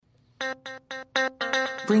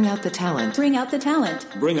Bring out the talent. Bring out the talent.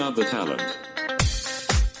 Bring out the talent.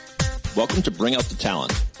 Welcome to Bring Out the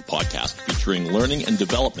Talent, a podcast featuring learning and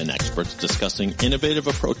development experts discussing innovative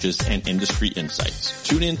approaches and industry insights.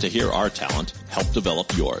 Tune in to hear our talent help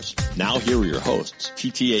develop yours. Now here are your hosts,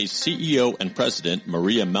 TTA's CEO and President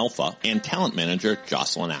Maria Melfa and Talent Manager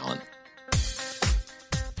Jocelyn Allen.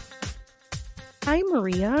 Hi,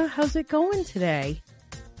 Maria. How's it going today?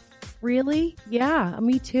 Really? Yeah,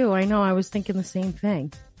 me too. I know. I was thinking the same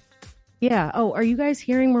thing. Yeah. Oh, are you guys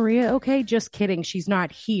hearing Maria? Okay. Just kidding. She's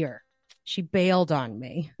not here. She bailed on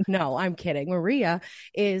me. No, I'm kidding. Maria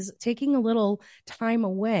is taking a little time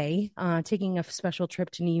away, taking a special trip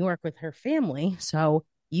to New York with her family. So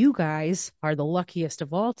you guys are the luckiest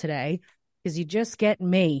of all today because you just get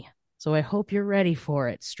me. So I hope you're ready for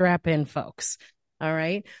it. Strap in, folks. All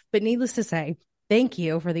right. But needless to say, thank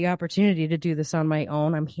you for the opportunity to do this on my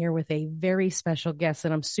own. I'm here with a very special guest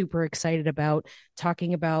that I'm super excited about,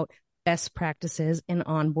 talking about best practices in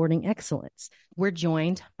onboarding excellence. We're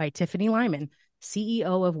joined by Tiffany Lymon,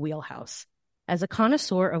 CEO of Wheelhouse. As a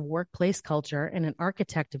connoisseur of workplace culture and an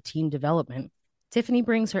architect of team development, Tiffany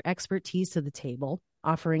brings her expertise to the table,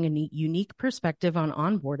 offering a unique perspective on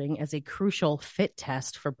onboarding as a crucial fit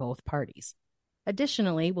test for both parties.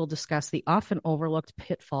 Additionally, we'll discuss the often overlooked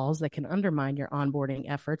pitfalls that can undermine your onboarding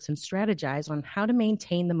efforts and strategize on how to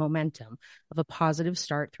maintain the momentum of a positive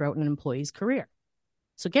start throughout an employee's career.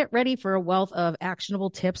 So get ready for a wealth of actionable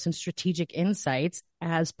tips and strategic insights,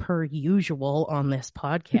 as per usual on this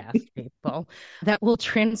podcast, people, that will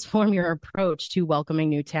transform your approach to welcoming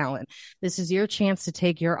new talent. This is your chance to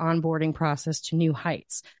take your onboarding process to new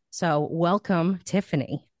heights. So welcome,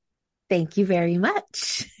 Tiffany. Thank you very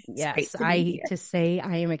much. Yes, to say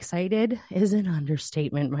I am excited is an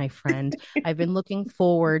understatement, my friend. I've been looking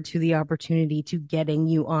forward to the opportunity to getting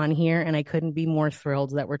you on here, and I couldn't be more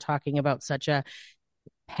thrilled that we're talking about such a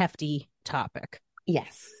hefty topic.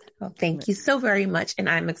 Yes. Well, thank you so very much. And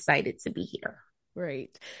I'm excited to be here.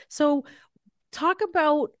 Great. So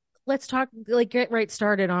let's get right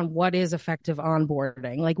started on what is effective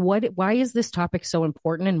onboarding. Why is this topic so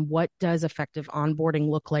important, and what does effective onboarding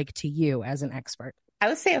look like to you as an expert? I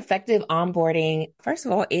would say effective onboarding, first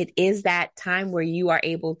of all, it is that time where you are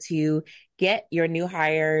able to get your new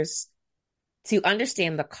hires to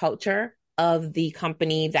understand the culture of the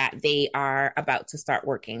company that they are about to start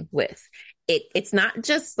working with. It's not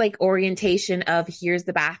just like orientation of here's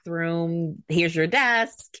the bathroom, here's your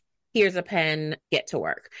desk, here's a pen, get to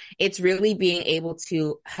work. It's really being able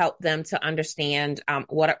to help them to understand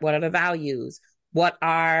what are the values, what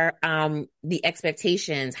are the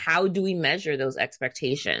expectations, how do we measure those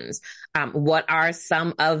expectations, what are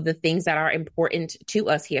some of the things that are important to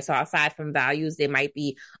us here. So aside from values, there might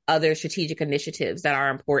be other strategic initiatives that are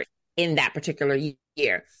important in that particular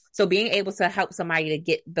year. So being able to help somebody to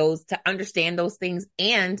get those, to understand those things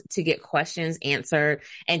and to get questions answered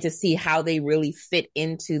and to see how they really fit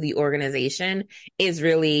into the organization is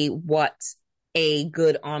really what a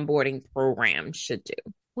good onboarding program should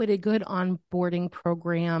do. Would a good onboarding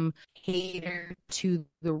program cater to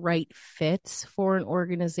the right fits for an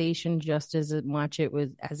organization just as much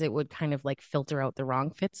as it would kind of like filter out the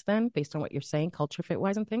wrong fits then, based on what you're saying, culture fit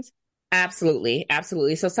wise and things? Absolutely.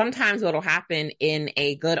 Absolutely. So sometimes what'll happen in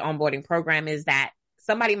a good onboarding program is that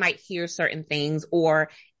somebody might hear certain things or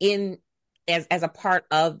as a part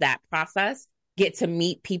of that process, get to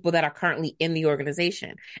meet people that are currently in the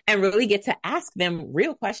organization and really get to ask them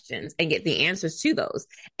real questions and get the answers to those.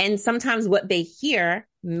 And sometimes what they hear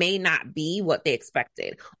may not be what they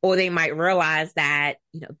expected, or they might realize that,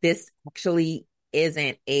 this actually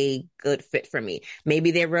isn't a good fit for me.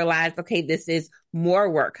 Maybe they realized, okay, this is more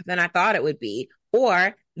work than I thought it would be,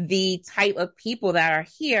 or the type of people that are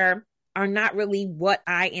here are not really what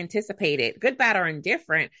I anticipated. Good, bad, or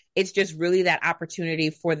indifferent. It's just really that opportunity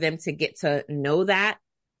for them to get to know that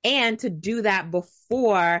and to do that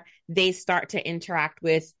before they start to interact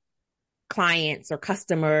with clients or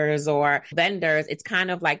customers or vendors. It's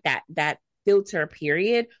kind of like that filter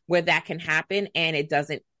period where that can happen, and it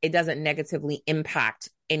doesn't negatively impact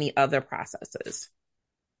any other processes.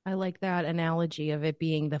 I like that analogy of it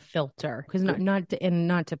being the filter, because not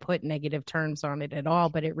to put negative terms on it at all,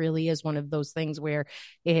 but it really is one of those things where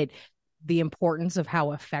the importance of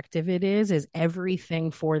how effective it is everything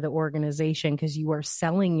for the organization, because you are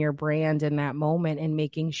selling your brand in that moment and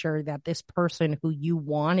making sure that this person who you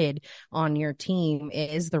wanted on your team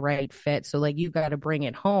is the right fit. So like, you got to bring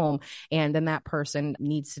it home, and then that person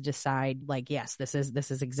needs to decide like, yes, this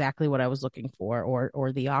is exactly what I was looking for,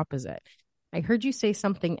 or the opposite. I heard you say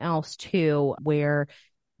something else too, where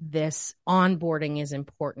this onboarding is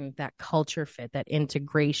important, that culture fit, that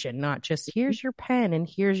integration, not just here's your pen and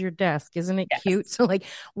here's your desk. Isn't it cute? So like,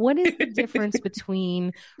 what is the difference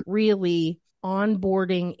between really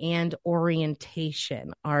onboarding and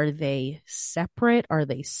orientation? Are they separate? Are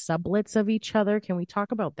they sublets of each other? Can we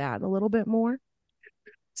talk about that a little bit more?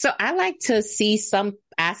 So I like to see some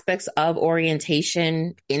aspects of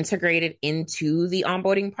orientation integrated into the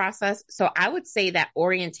onboarding process. So I would say that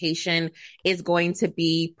orientation is going to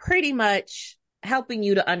be pretty much helping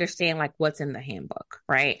you to understand like what's in the handbook,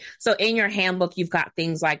 right? So in your handbook, you've got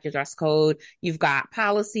things like your dress code, you've got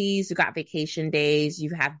policies, you've got vacation days,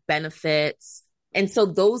 you have benefits. And so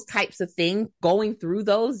those types of things, going through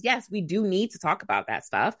those, yes, we do need to talk about that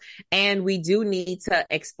stuff. And we do need to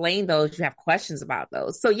explain those. You have questions about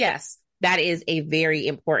those. So yes, that is a very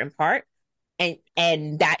important part.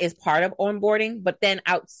 And that is part of onboarding. But then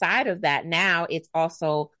outside of that, now it's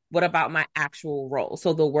also, what about my actual role?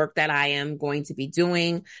 So the work that I am going to be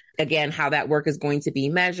doing, again, how that work is going to be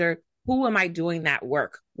measured. Who am I doing that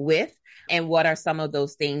work with? And what are some of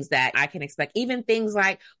those things that I can expect? Even things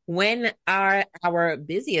like, when are our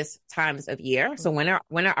busiest times of year? So when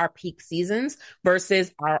are our peak seasons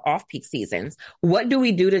versus our off-peak seasons? What do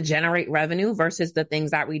we do to generate revenue versus the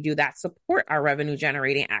things that we do that support our revenue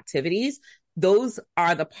generating activities? Those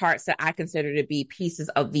are the parts that I consider to be pieces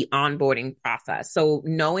of the onboarding process. So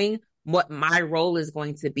knowing what my role is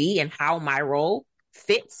going to be and how my role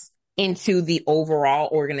fits into the overall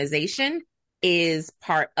organization is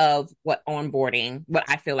part of what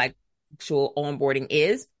I feel like actual onboarding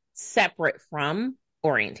is, separate from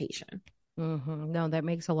orientation. Mm-hmm. No, that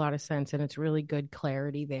makes a lot of sense. And it's really good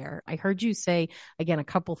clarity there. I heard you say, again, a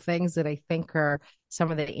couple things that I think are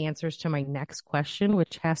some of the answers to my next question,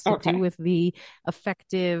 which has to do with the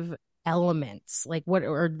effective elements. Like, what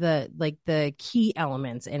are the key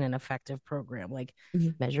elements in an effective program? Like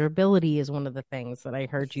measurability is one of the things that I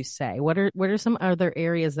heard you say. What are some other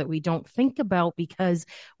areas that we don't think about because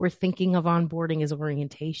we're thinking of onboarding as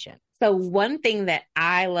orientation? So one thing that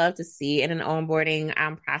I love to see in an onboarding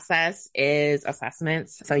process is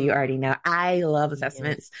assessments. So you already know I love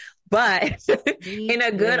assessments, but in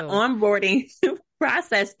a good onboarding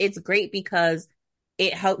process, it's great because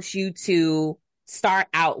it helps you to start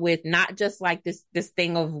out with not just like this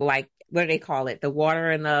thing of like, what do they call it? The water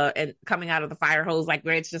and coming out of the fire hose, like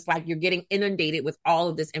where it's just like you're getting inundated with all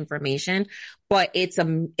of this information, but it's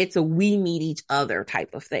a we meet each other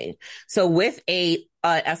type of thing. So with a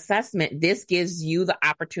assessment, this gives you the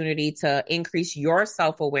opportunity to increase your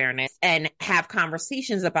self-awareness and have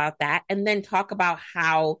conversations about that, and then talk about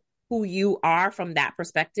how who you are from that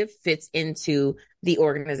perspective fits into the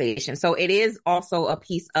organization. So it is also a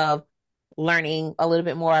piece of learning a little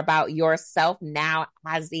bit more about yourself now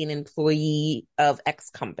as an employee of X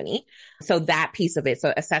company. So that piece of it.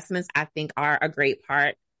 So assessments, I think, are a great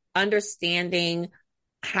part. Understanding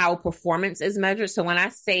how performance is measured. So when I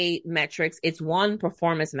say metrics, it's one,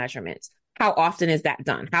 performance measurements. How often is that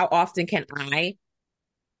done? How often can I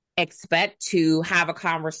expect to have a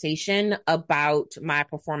conversation about my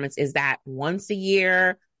performance? Is that once a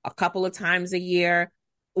year, a couple of times a year?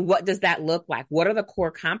 What does that look like? What are the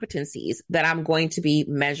core competencies that I'm going to be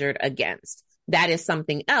measured against? That is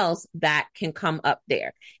something else that can come up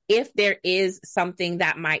there. If there is something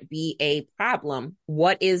that might be a problem,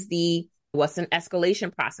 what's an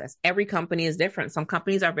escalation process? Every company is different. Some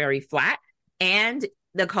companies are very flat, and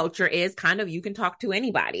the culture is kind of, you can talk to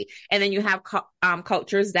anybody. And then you have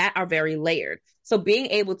cultures that are very layered. So being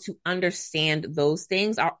able to understand those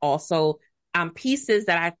things are also pieces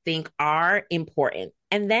that I think are important.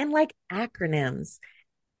 And then like acronyms.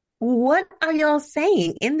 What are y'all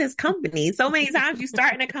saying in this company? So many times you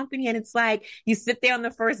start in a company and it's like, you sit there on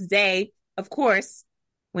the first day. Of course,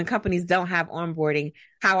 when companies don't have onboarding,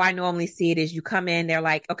 how I normally see it is you come in, they're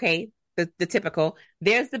like, okay, the typical,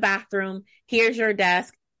 there's the bathroom, here's your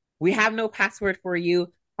desk. We have no password for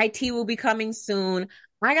you. IT will be coming soon.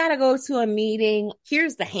 I got to go to a meeting.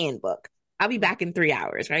 Here's the handbook. I'll be back in 3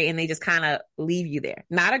 hours, right? And they just kind of leave you there.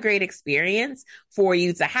 Not a great experience for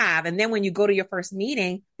you to have. And then when you go to your first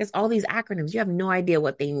meeting, there's all these acronyms. You have no idea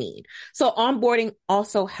what they mean. So onboarding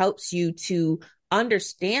also helps you to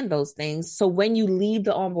understand those things. So when you leave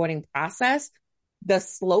the onboarding process, the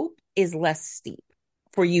slope is less steep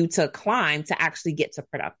for you to climb to actually get to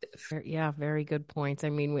productive. Yeah, very good points. I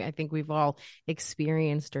mean, I think we've all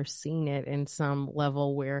experienced or seen it in some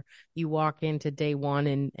level where you walk into day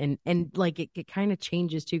one and like it kind of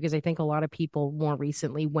changes too, because I think a lot of people more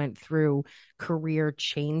recently went through career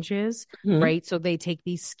changes, right? So they take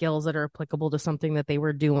these skills that are applicable to something that they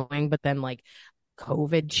were doing, but then like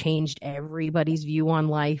COVID changed everybody's view on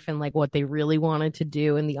life and like what they really wanted to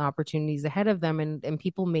do and the opportunities ahead of them. And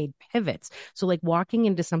people made pivots. So like walking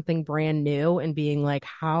into something brand new and being like,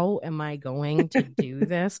 how am I going to do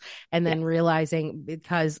this? And then realizing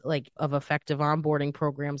because like of effective onboarding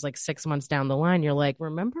programs, like 6 months down the line, you're like,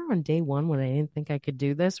 remember on day one when I didn't think I could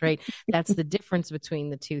do this, right? That's the difference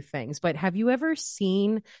between the two things. But have you ever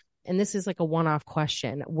seen, and this is like a one-off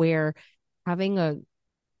question, where having a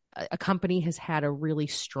company has had a really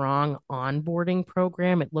strong onboarding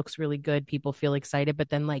program. It looks really good. People feel excited, but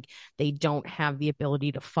then like they don't have the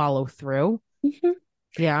ability to follow through. Mm-hmm.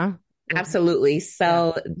 Yeah. Absolutely.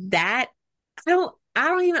 So that I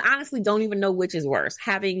don't even honestly don't even know which is worse,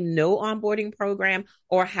 having no onboarding program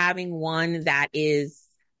or having one that is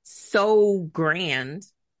so grand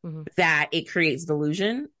that it creates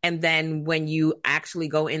delusion. And then when you actually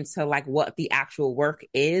go into like what the actual work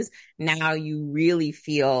is, now you really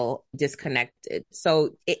feel disconnected.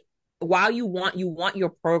 So while you want your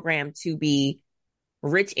program to be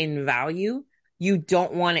rich in value, you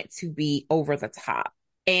don't want it to be over the top.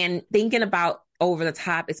 And thinking about over the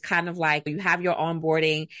top, it's kind of like you have your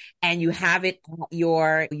onboarding and you have it at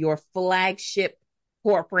your flagship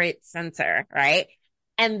corporate center, right?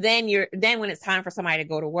 And then when it's time for somebody to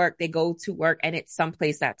go to work, they go to work and it's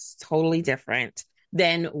someplace that's totally different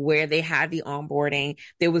than where they had the onboarding.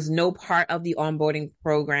 There was no part of the onboarding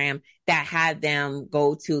program that had them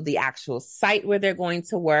go to the actual site where they're going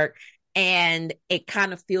to work. And it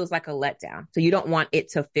kind of feels like a letdown. So you don't want it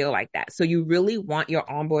to feel like that. So you really want your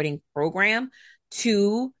onboarding program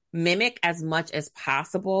to mimic as much as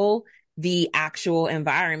possible the actual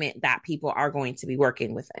environment that people are going to be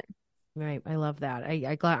working within. Right. I love that.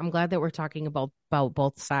 I'm glad that we're talking about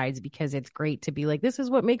both sides, because it's great to be like, this is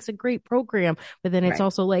what makes a great program. But then it's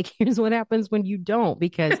also like, here's what happens when you don't,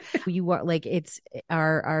 because you want like, it's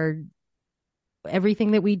our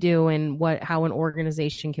everything that we do and how an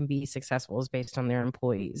organization can be successful is based on their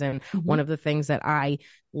employees. And one of the things that I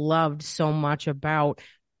loved so much about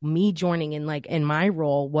me joining in my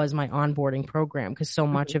role was my onboarding program, because so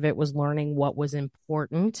much of it was learning what was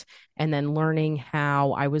important and then learning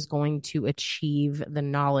how I was going to achieve the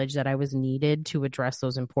knowledge that I was needed to address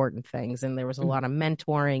those important things. And there was a lot of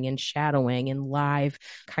mentoring and shadowing and live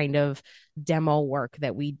kind of demo work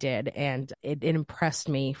that we did. And it impressed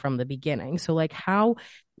me from the beginning. So like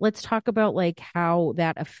let's talk about like how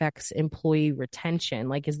that affects employee retention.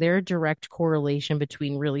 Like, is there a direct correlation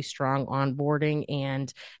between really strong onboarding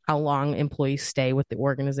and how long employees stay with the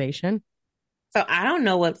organization? So I don't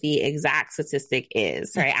know what the exact statistic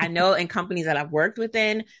is, right? I know in companies that I've worked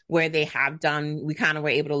within where they have done, we kind of were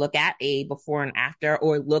able to look at a before and after,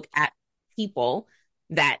 or look at people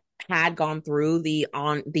that had gone through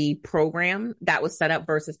the program that was set up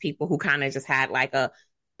versus people who kind of just had like a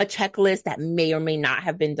checklist that may or may not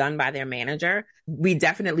have been done by their manager. We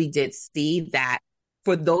definitely did see that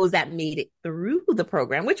for those that made it through the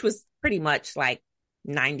program, which was pretty much like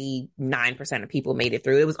 99% of people made it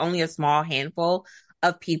through. It was only a small handful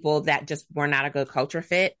of people that just were not a good culture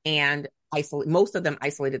fit, and most of them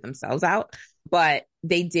isolated themselves out, but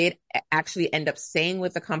they did actually end up staying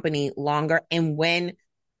with the company longer. And when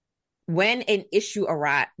an issue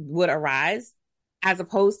would arise, as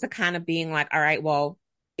opposed to kind of being like, all right, well,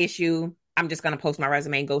 issue, I'm just going to post my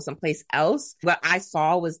resume and go someplace else. What I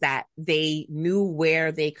saw was that they knew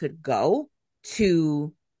where they could go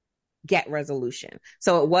to get resolution.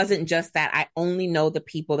 So it wasn't just that I only know the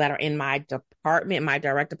people that are in my department, my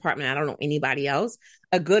direct department. I don't know anybody else.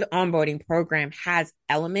 A good onboarding program has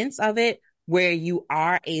elements of it where you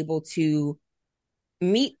are able to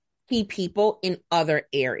meet key people in other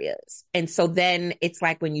areas. And so then it's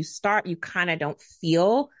like when you start, you kind of don't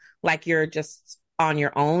feel like you're just on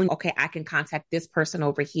your own. Okay, I can contact this person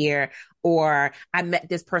over here, or I met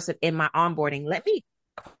this person in my onboarding. Let me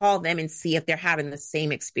call them and see if they're having the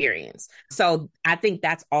same experience. So I think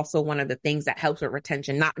that's also one of the things that helps with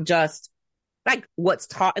retention, not just like what's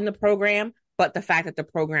taught in the program, but the fact that the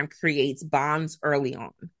program creates bonds early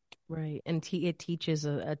on. Right. And it teaches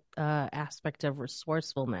a aspect of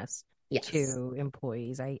resourcefulness to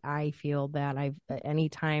employees. I feel that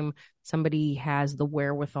anytime somebody has the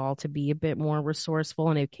wherewithal to be a bit more resourceful,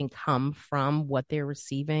 and it can come from what they're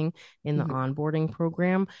receiving in the onboarding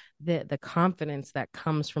program, the confidence that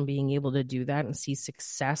comes from being able to do that and see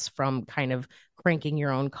success from kind of cranking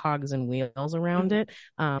your own cogs and wheels around it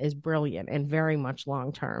is brilliant and very much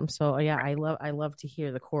long term. So yeah, I love to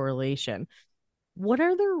hear the correlation. What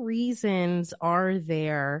other reasons are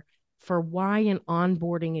there for why an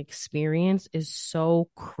onboarding experience is so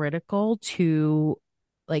critical to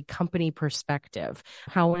like company perspective,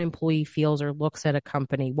 how an employee feels or looks at a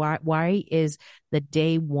company. Why is the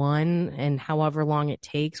day one and however long it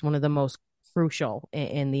takes one of the most crucial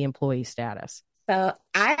in the employee status? So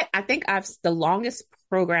I think the longest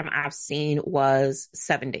program I've seen was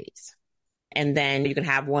 7 days. And then you can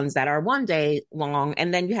have ones that are 1 day long.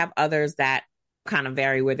 And then you have others that kind of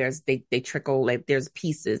vary where they trickle, like there's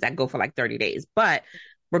pieces that go for like 30 days. But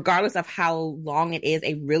regardless of how long it is,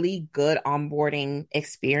 a really good onboarding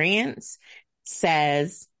experience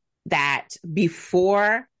says that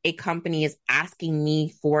before a company is asking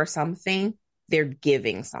me for something, they're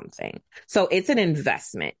giving something. So it's an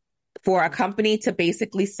investment for a company to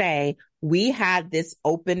basically say, we had this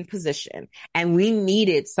open position and we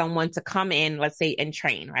needed someone to come in, let's say, and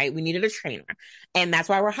train, right? We needed a trainer. And that's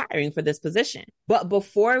why we're hiring for this position. But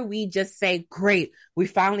before we just say, great, we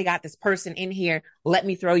finally got this person in here, let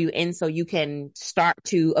me throw you in so you can start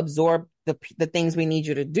to absorb the things we need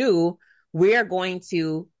you to do, we're going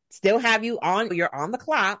to still have you're on the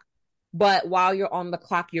clock. But while you're on the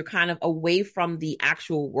clock, you're kind of away from the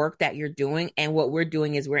actual work that you're doing. And what we're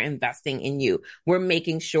doing is we're investing in you. We're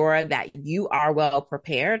making sure that you are well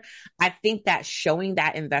prepared. I think that showing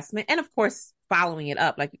that investment, and of course, following it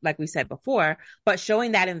up, like we said before, but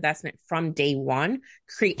showing that investment from day one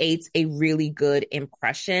creates a really good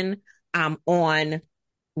impression on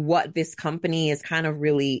what this company is kind of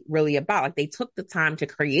really, really about. Like they took the time to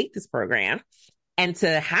create this program. And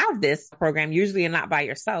to have this program, usually you're not by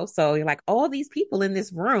yourself. So you're like, all these people in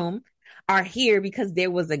this room are here because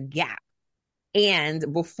there was a gap.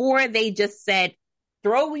 And before they just said,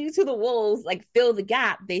 throw you to the wolves, like fill the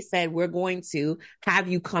gap, they said, we're going to have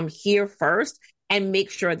you come here first and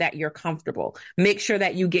make sure that you're comfortable. Make sure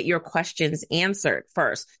that you get your questions answered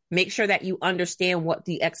first. Make sure that you understand what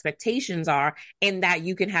the expectations are and that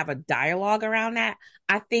you can have a dialogue around that.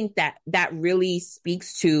 I think that really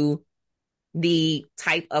speaks to the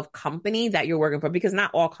type of company that you're working for, because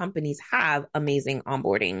not all companies have amazing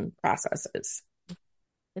onboarding processes.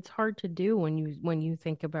 It's hard to do when you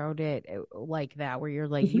think about it like that, where you're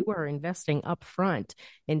like, you are investing upfront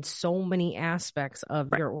in so many aspects of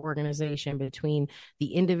your organization, between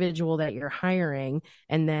the individual that you're hiring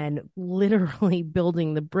and then literally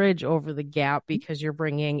building the bridge over the gap, because you're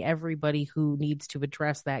bringing everybody who needs to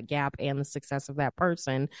address that gap and the success of that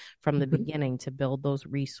person from the beginning to build those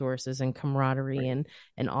resources and camaraderie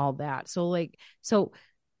and all that. So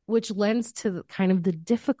which lends to kind of the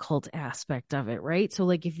difficult aspect of it, right? So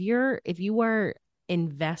like if you are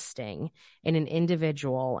investing in an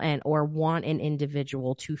individual or want an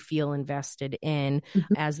individual to feel invested in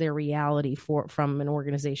as their reality from an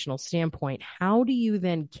organizational standpoint, how do you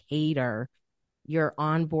then cater your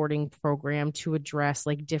onboarding program to address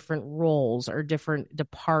like different roles or different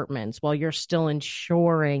departments while you're still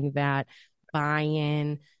ensuring that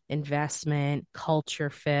buy-in, investment, culture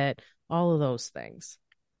fit, all of those things?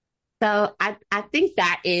 So I think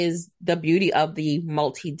that is the beauty of the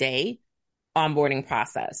multi-day onboarding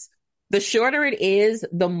process. The shorter it is,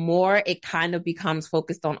 the more it kind of becomes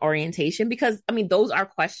focused on orientation, because I mean, those are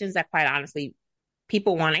questions that quite honestly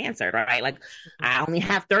people want answered, right? Like, I only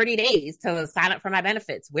have 30 days to sign up for my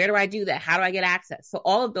benefits. Where do I do that? How do I get access? So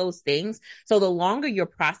all of those things. So the longer your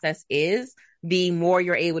process is, the more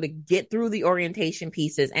you're able to get through the orientation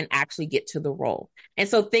pieces and actually get to the role. And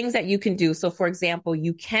so things that you can do. So for example,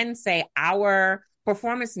 you can say our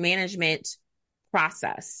performance management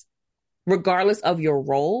process, regardless of your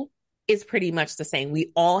role, is pretty much the same.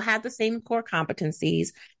 We all have the same core competencies,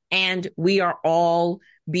 and we're all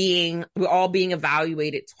being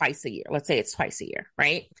evaluated twice a year. Let's say it's twice a year,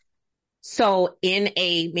 right? So in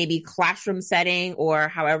a maybe classroom setting, or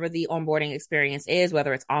however the onboarding experience is,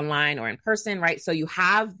 whether it's online or in person, right? So you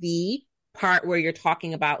have the part where you're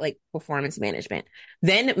talking about like performance management.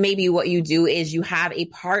 Then maybe what you do is you have a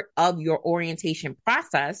part of your orientation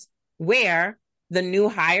process where the new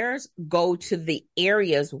hires go to the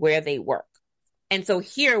areas where they work. And so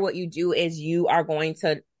here, what you do is you are going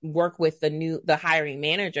to work with the hiring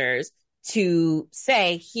managers to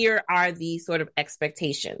say, here are the sort of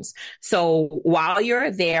expectations. So while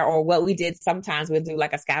you're there, or what we did sometimes, we'll do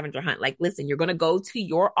like a scavenger hunt, like, listen, you're going to go to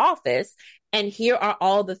your office and here are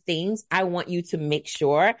all the things I want you to make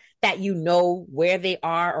sure that you know where they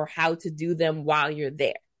are or how to do them while you're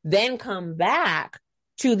there. Then come back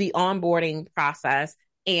to the onboarding process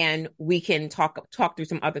and we can talk through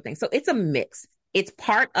some other things. So it's a mix. It's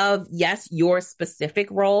part of, yes, your specific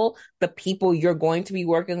role, the people you're going to be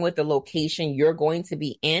working with, the location you're going to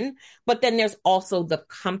be in, but then there's also the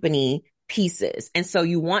company pieces. And so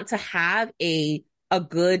you want to have a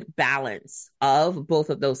good balance of both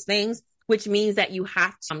of those things, which means that you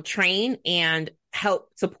have to train and help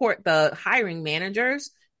support the hiring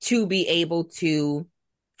managers to be able to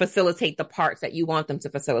facilitate the parts that you want them to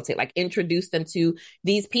facilitate, like introduce them to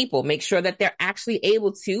these people, make sure that they're actually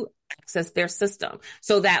able to access their system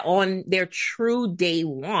so that on their true day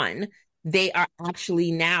one, they are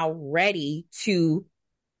actually now ready to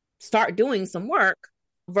start doing some work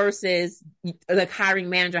versus the hiring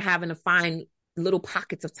manager having to find little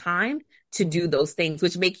pockets of time to do those things,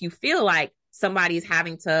 which make you feel like somebody's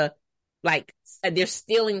having to, like, they're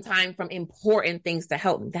stealing time from important things to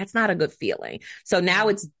help them. That's not a good feeling. So now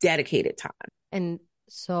it's dedicated time. And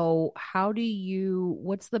so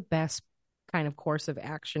what's the best kind of course of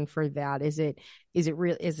action for that? Is it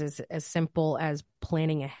as simple as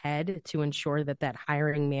planning ahead to ensure that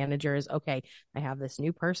hiring manager is, okay, I have this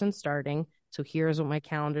new person starting, so here's what my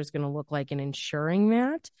calendar is going to look like, and ensuring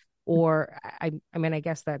that? Or I mean, I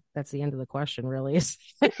guess that's the end of the question, really. Is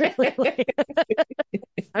really like,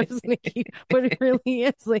 I was going to keep, but it really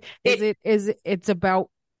is like, it's about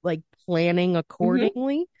like planning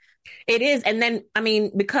accordingly. It is. And then, I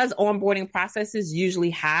mean, because onboarding processes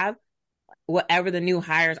usually have whatever the new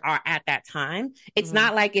hires are at that time, it's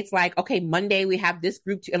not like it's like, okay, Monday we have this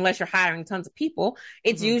group, unless you're hiring tons of people.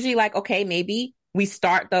 It's usually like, okay, maybe we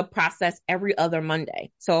start the process every other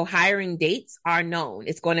Monday. So hiring dates are known.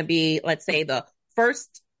 It's going to be, let's say, the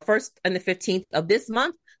first and the 15th of this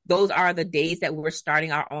month. Those are the days that we're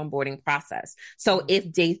starting our onboarding process. So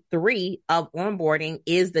if day 3 of onboarding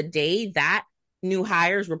is the day that new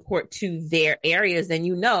hires report to their areas, then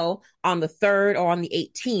on the 3rd or on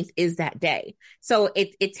the 18th is that day. So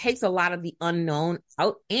it takes a lot of the unknown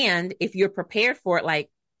out. And if you're prepared for it, like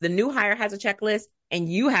the new hire has a checklist and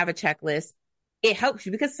you have a checklist, it helps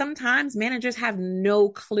you, because sometimes managers have no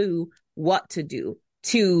clue what to do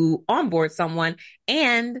to onboard someone.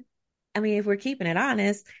 And I mean, if we're keeping it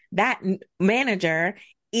honest, that manager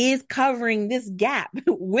is covering this gap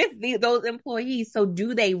with those employees. So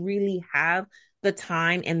do they really have the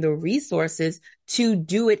time and the resources to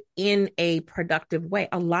do it in a productive way?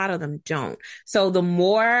 A lot of them don't. So the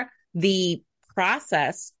more the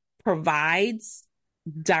process provides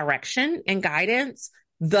direction and guidance,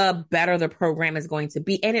 the better the program is going to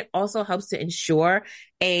be. And it also helps to ensure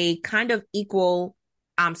a kind of equal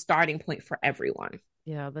starting point for everyone.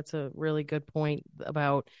 Yeah, that's a really good point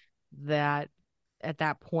about that. At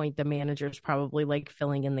that point, the manager's probably like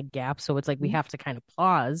filling in the gap. So it's like we have to kind of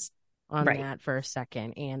pause on that for a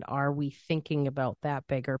second. And are we thinking about that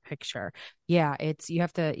bigger picture? Yeah, you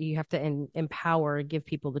have to empower, give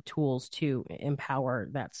people the tools to empower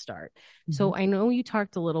that start. So I know you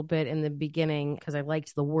talked a little bit in the beginning, because I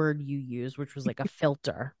liked the word you used, which was like a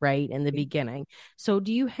filter, right? In the beginning. So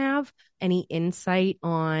do you have any insight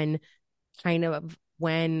on kind of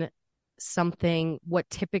when something, what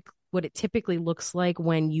it typically looks like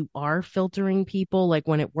when you are filtering people, like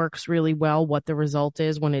when it works really well, what the result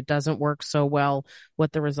is, when it doesn't work so well,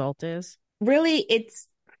 what the result is? Really,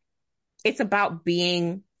 it's about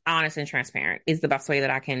being honest and transparent is the best way that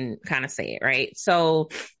I can kind of say it, right? So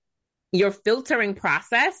your filtering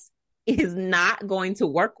process is not going to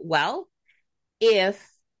work well if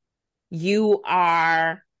you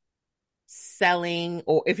are selling,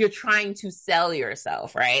 or if you're trying to sell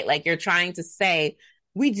yourself, right? Like you're trying to say,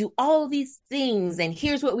 we do all these things and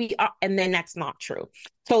here's what we are. And then that's not true.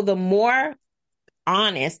 So the more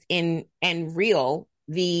honest and real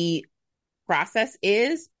the process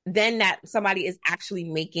is, then that somebody is actually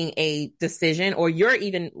making a decision, or you're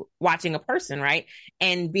even watching a person, right?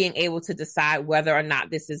 And being able to decide whether or not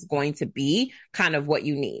this is going to be kind of what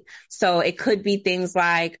you need. So it could be things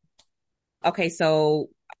like, okay, so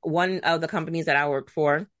one of the companies that I worked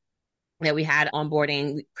for that we had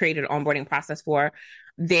onboarding, we created an onboarding process for,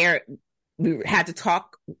 we had to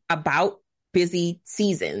talk about busy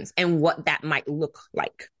seasons and what that might look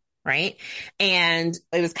like, right? And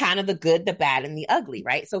it was kind of the good, the bad, and the ugly,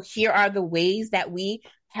 right? So here are the ways that we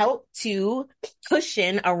help to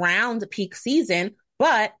cushion around peak season,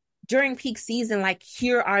 but during peak season, like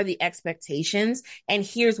here are the expectations and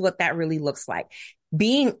here's what that really looks like.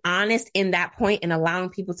 Being honest in that point and allowing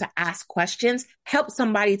people to ask questions helps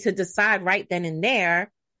somebody to decide right then and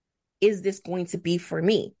there, is this going to be for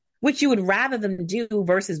me? Which you would rather them do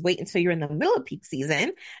versus wait until you're in the middle of peak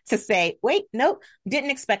season to say, wait, nope,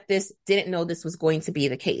 didn't expect this, didn't know this was going to be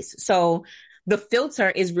the case. So the filter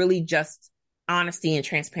is really just honesty and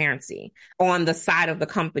transparency on the side of the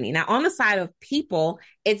company. Now, on the side of people,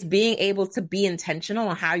 it's being able to be intentional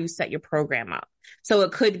on how you set your program up. So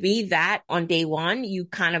it could be that on day one, you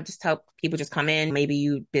kind of just help people just come in, maybe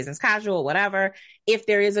you business casual, whatever. If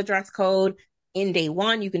there is a dress code, in day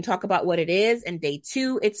one, you can talk about what it is. And day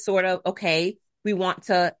two, it's sort of, okay, we want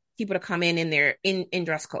to people to come in their in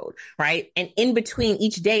dress code, right? And in between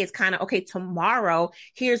each day, it's kind of, okay, tomorrow,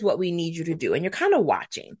 here's what we need you to do. And you're kind of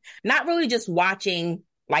watching, not really just watching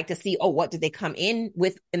like to see, oh, what did they come in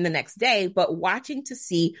with in the next day, but watching to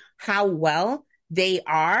see how well they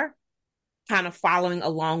are kind of following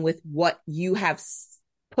along with what you have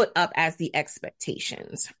put up as the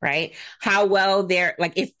expectations, right? How well they're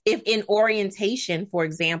like, if in orientation, for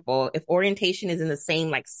example, if orientation is in the same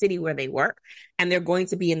like city where they work and they're going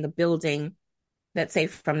to be in the building, let's say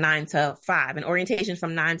from 9 to 5 and orientation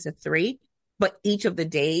from 9 to 3, but each of the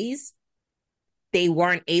days they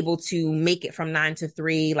weren't able to make it from 9 to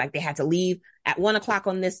 3, like they had to leave at 1 o'clock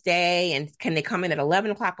on this day. And can they come in at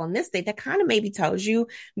 11 o'clock on this day? That kind of maybe tells you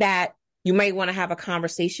that you might want to have a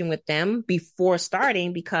conversation with them before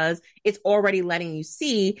starting, because it's already letting you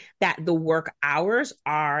see that the work hours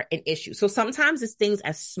are an issue. So sometimes it's things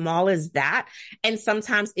as small as that. And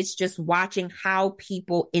sometimes it's just watching how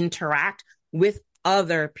people interact with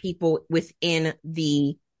other people within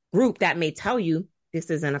the group that may tell you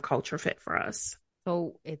this isn't a culture fit for us.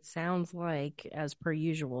 So it sounds like, as per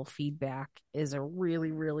usual, feedback is a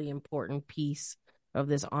really, really important piece of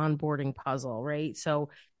this onboarding puzzle, right? So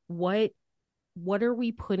what are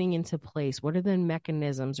we putting into place? What are the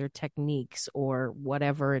mechanisms or techniques or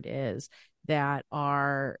whatever it is that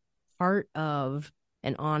are part of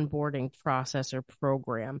an onboarding process or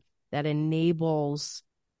program that enables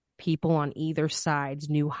people on either sides,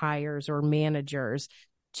 new hires or managers,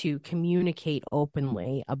 to communicate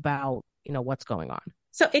openly about, what's going on?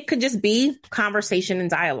 So it could just be conversation and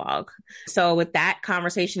dialogue. So with that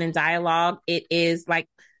conversation and dialogue, it is like,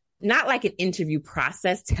 not like an interview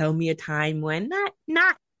process. Tell me a time when,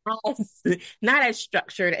 not as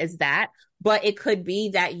structured as that, but it could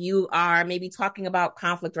be that you are maybe talking about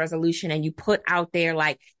conflict resolution and you put out there,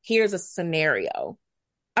 like, here's a scenario.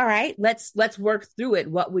 All right, let's work through it.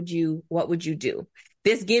 What would you do?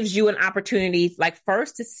 This gives you an opportunity, like,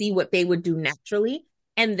 first to see what they would do naturally,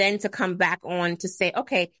 and then to come back on to say,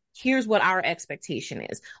 okay, here's what our expectation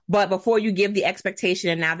is. But before you give the expectation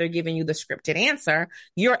and now they're giving you the scripted answer,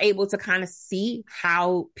 you're able to kind of see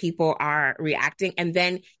how people are reacting and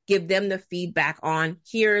then give them the feedback on,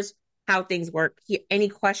 here's how things work. Here, any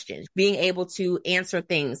questions, being able to answer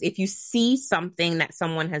things. If you see something that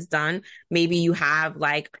someone has done, maybe you have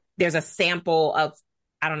like, there's a sample of,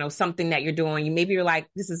 I don't know, something that you're doing. Maybe you're like,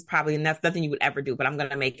 this is probably nothing you would ever do, but I'm going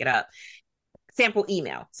to make it up. Sample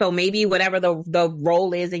email. So maybe whatever the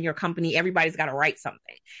role is in your company, everybody's got to write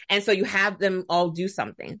something. And so you have them all do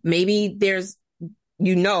something. Maybe there's,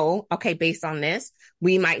 okay, based on this,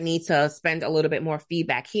 we might need to spend a little bit more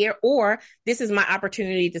feedback here, or this is my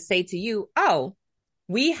opportunity to say to you, oh,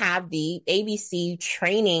 we have the ABC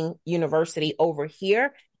training university over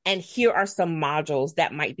here. And here are some modules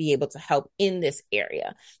that might be able to help in this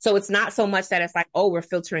area. So it's not so much that it's like, oh, we're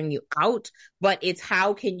filtering you out, but it's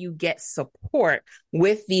how can you get support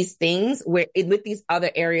with these things, with these other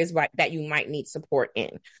areas that you might need support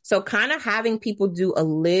in. So kind of having people do a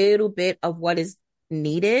little bit of what is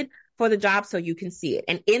needed for the job so you can see it.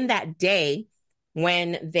 And in that day,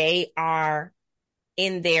 when they are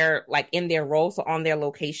in their role, so on their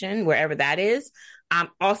location, wherever that is,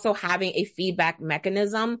 also having a feedback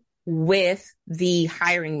mechanism with the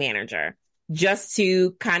hiring manager, just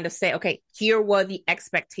to kind of say, okay, here were the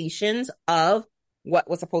expectations of what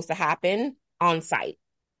was supposed to happen on site.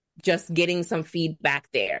 Just getting some feedback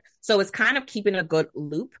there. So it's kind of keeping a good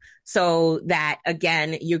loop so that,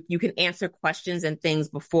 again, you can answer questions and things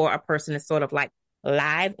before a person is sort of like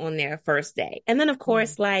live on their first day. And then, of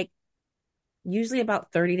course, like usually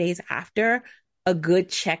about 30 days after, a good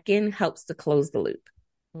check-in helps to close the loop.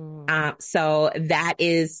 So that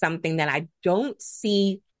is something that I don't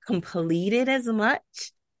see completed as much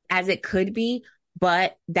as it could be,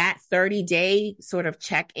 but that 30-day sort of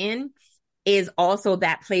check-in is also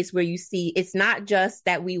that place where you see it's not just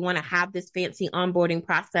that we want to have this fancy onboarding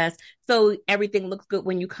process so everything looks good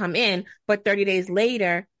when you come in, but 30 days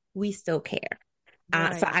later, we still care.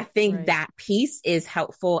 Right, so I think that piece is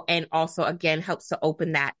helpful and also, again, helps to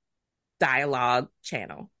open that dialogue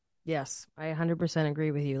channel. Yes, I 100%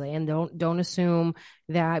 agree with you. And don't assume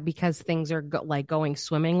that because things are going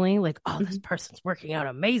swimmingly, like, oh, this person's working out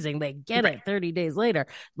amazing, they get it 30 days later.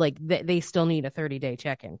 Like they still need a 30-day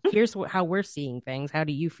check-in. Here's how we're seeing things. How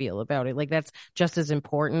do you feel about it? Like that's just as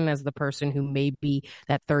important as the person who maybe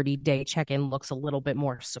that 30-day check-in looks a little bit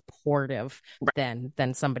more supportive than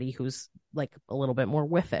somebody who's like a little bit more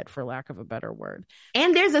with it, for lack of a better word.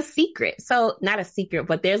 And there's a secret. So not a secret,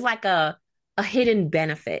 but there's like a hidden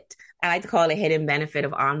benefit. I like to call it a hidden benefit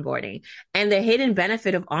of onboarding. And the hidden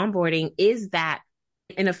benefit of onboarding is that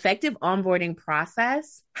An effective onboarding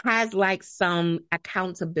process has like some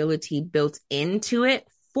accountability built into it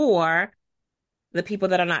for the people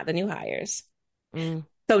that are not the new hires.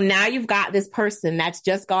 So now you've got this person that's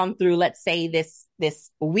just gone through, let's say,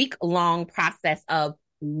 this week-long process of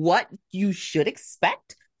what you should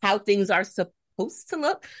expect, how things are supposed to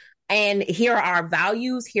look. And here are our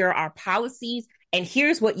values, here are our policies, and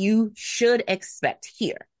here's what you should expect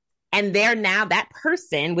here. And they're now, that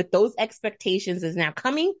person with those expectations is now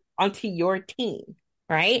coming onto your team,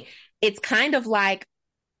 right? It's kind of like,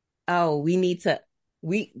 oh,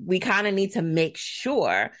 we kind of need to make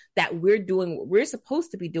sure that we're doing what we're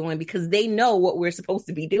supposed to be doing because they know what we're supposed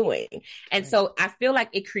to be doing. And so I feel like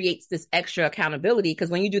it creates this extra accountability because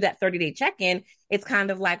when you do that 30-day check-in, it's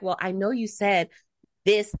kind of like, well, I know you said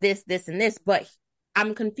this, and this, but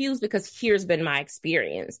I'm confused because here's been my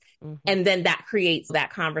experience. And then that creates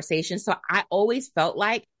that conversation. So I always felt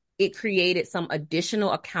like it created some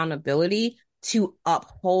additional accountability to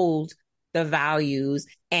uphold the values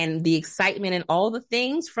and the excitement and all the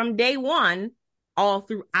things from day one all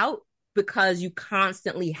throughout, because you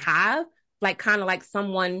constantly have like kind of like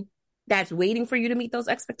someone that's waiting for you to meet those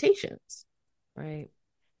expectations. Right.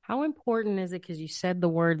 How important is it? Because you said the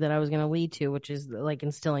word that I was going to lead to, which is like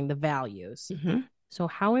instilling the values. So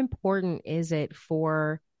how important is it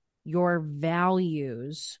for your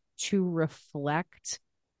values to reflect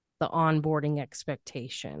the onboarding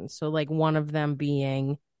expectations? So like one of them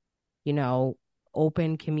being, you know,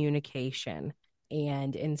 open communication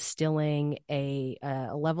and instilling a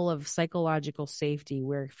level of psychological safety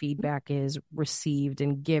where feedback is received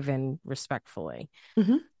and given respectfully.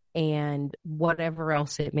 And whatever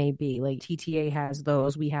else it may be. Like TTA has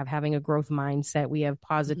those. We have having a growth mindset. We have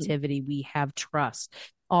positivity. We have trust.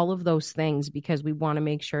 All of those things, because we want to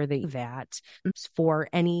make sure that for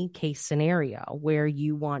any case scenario where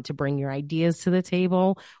you want to bring your ideas to the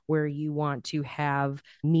table, where you want to have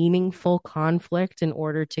meaningful conflict in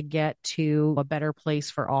order to get to a better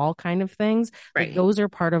place for all kind of things. Like those are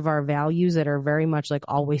part of our values that are very much like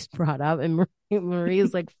always brought up. And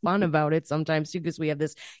Maria's like fun about it sometimes too, because we have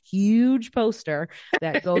this huge poster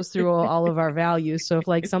that goes through all of our values. So if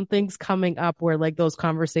like something's coming up where like those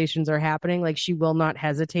conversations are happening, like she will not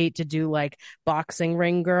hesitate to do like boxing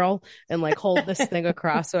ring girl and like hold this thing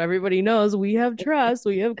across so everybody knows we have trust,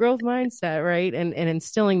 we have growth mindset, right? And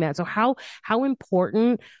instilling that. So how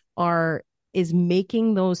important is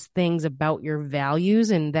making those things about your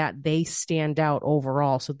values and that they stand out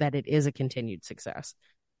overall so that it is a continued success?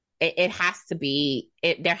 It has to be,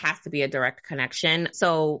 there has to be a direct connection.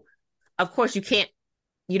 So of course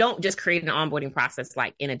you don't just create an onboarding process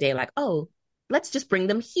like in a day, like, oh, let's just bring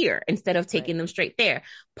them here instead of taking them straight there.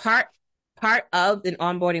 Part of an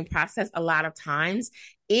onboarding process a lot of times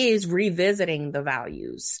is revisiting the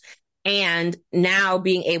values and now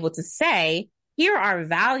being able to say, here are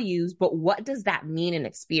values, but what does that mean in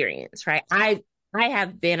experience, right? I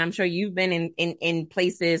have been, I'm sure you've been in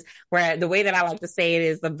places where the way that I like to say it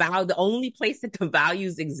is the only place that the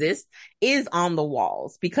values exist is on the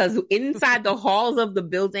walls, because inside the halls of the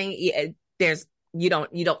building, you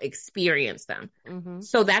don't experience them.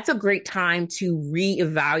 So that's a great time to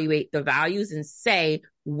reevaluate the values and say,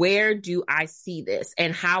 where do I see this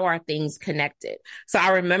and how are things connected? So I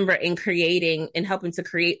remember in helping to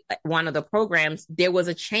create one of the programs, there was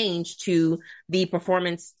a change to the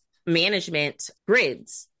performance management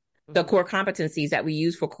grids, the core competencies that we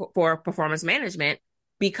use for performance management,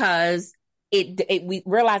 because we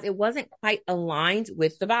realized it wasn't quite aligned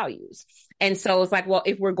with the values. And so it's like, well,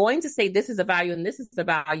 if we're going to say this is a value and this is a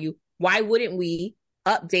value, why wouldn't we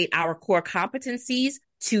update our core competencies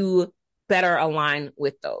to better align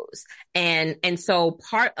with those? And so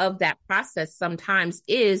part of that process sometimes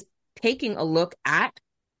is taking a look at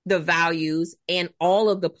the values and all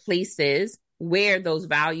of the places where those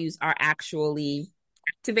values are actually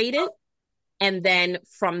activated. And then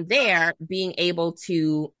from there, being able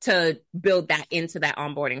to build that into that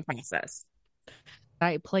onboarding process.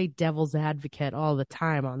 I play devil's advocate all the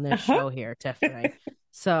time on this show here, Tiffany.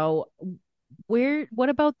 So what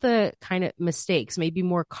about the kind of mistakes, maybe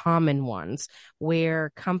more common ones,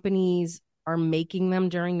 where companies are making them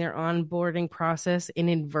during their onboarding process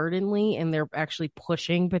inadvertently, and they're actually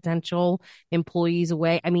pushing potential employees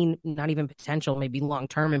away? I mean, not even potential, maybe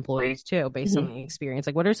long-term employees too, based on the experience.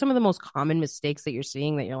 Like, what are some of the most common mistakes that you're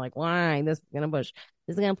seeing that you're like, why this is going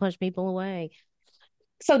to push people away?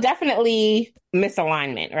 So definitely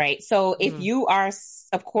misalignment, right? So if you are,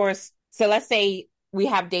 of course, so let's say we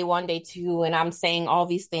have day 1, day 2, and I'm saying all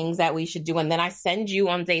these things that we should do, and then I send you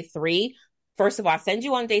on day 3 first of all, send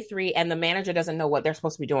you on day 3 and the manager doesn't know what they're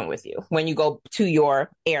supposed to be doing with you when you go to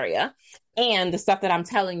your area. And the stuff that I'm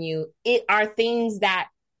telling you, it are things that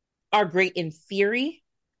are great in theory,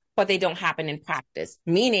 but they don't happen in practice,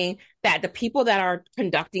 meaning that the people that are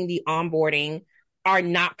conducting the onboarding are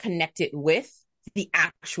not connected with the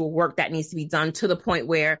actual work that needs to be done to the point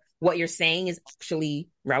where what you're saying is actually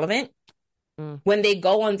relevant. When they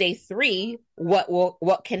go on day 3,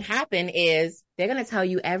 what can happen is they're going to tell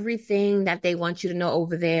you everything that they want you to know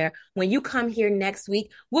over there. When you come here next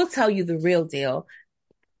week, we'll tell you the real deal.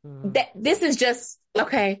 That this is just,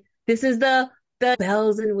 okay, this is the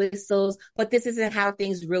bells and whistles, but this isn't how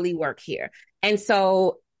things really work here. And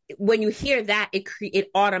so when you hear that, it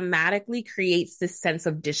automatically creates this sense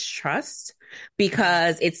of distrust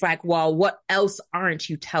because it's like, well, what else aren't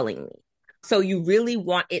you telling me? So you really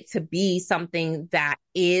want it to be something that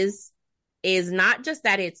is not just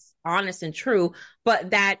that it's honest and true, but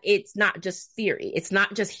that it's not just theory. It's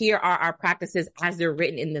not just here are our practices as they're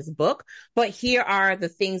written in this book, but here are the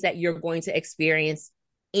things that you're going to experience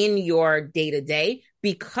in your day-to-day,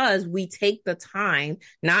 because we take the time,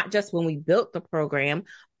 not just when we built the program,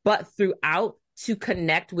 but throughout, to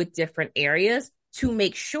connect with different areas to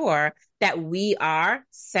make sure that we are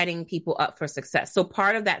setting people up for success. So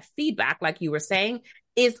part of that feedback, like you were saying,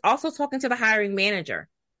 is also talking to the hiring manager.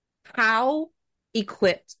 How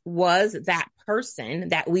equipped was that person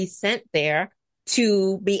that we sent there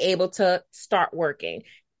to be able to start working?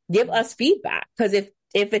 Give us feedback, because if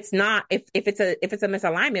it's a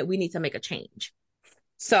misalignment, we need to make a change.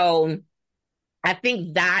 So I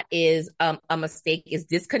think that is a mistake, is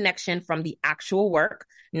disconnection from the actual work,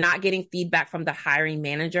 not getting feedback from the hiring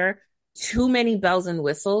manager, too many bells and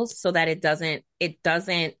whistles so that it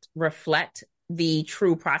doesn't reflect the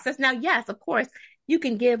true process. Now, yes, of course, you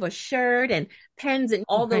can give a shirt and pens and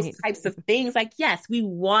all those types of things. Like, yes, we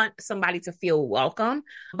want somebody to feel welcome,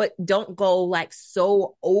 but don't go like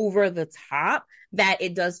so over the top that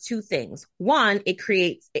it does two things. One, it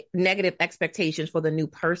creates negative expectations for the new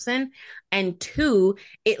person. And two,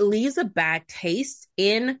 it leaves a bad taste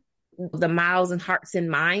in the mouths and hearts and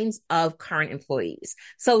minds of current employees.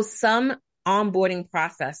 So some onboarding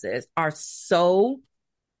processes are so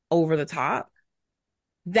over the top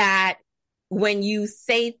that when you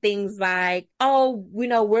say things like, oh,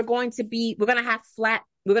 we're going to be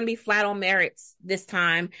flat on merits this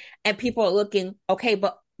time. And people are looking, okay,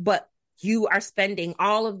 but you are spending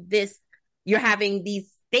all of this, you're having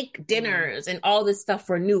these steak dinners and all this stuff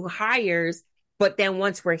for new hires. But then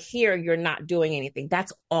once we're here, you're not doing anything.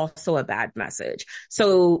 That's also a bad message.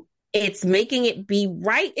 So it's making it be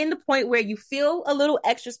right in the point where you feel a little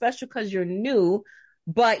extra special because you're new,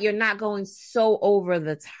 but you're not going so over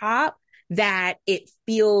the top that it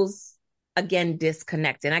feels, again,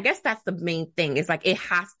 disconnected. I guess that's the main thing. It's like it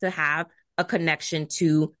has to have a connection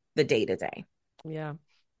to the day-to-day. Yeah.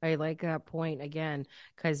 I like that point again,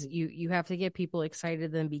 because you have to get people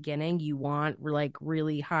excited in the beginning. You want like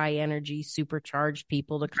really high energy, supercharged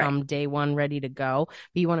people to come day one ready to go.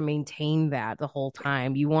 But you want to maintain that the whole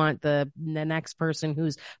time. You want the next person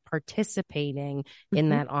who's participating in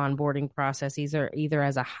that onboarding process, either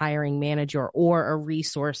as a hiring manager or a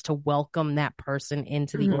resource to welcome that person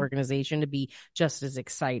into the organization, to be just as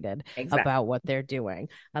excited about what they're doing.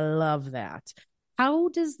 I love that. How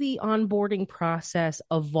does the onboarding process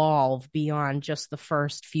evolve beyond just the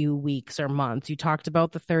first few weeks or months? You talked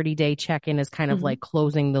about the 30-day check-in as kind of like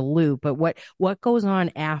closing the loop, but what goes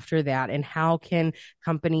on after that, and how can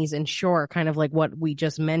companies ensure, kind of like what we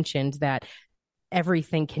just mentioned, that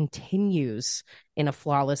everything continues in a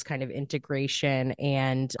flawless kind of integration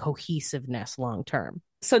and cohesiveness long term?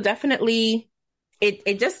 So definitely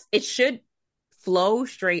it should flow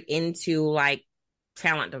straight into like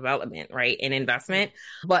talent development, right? And investment.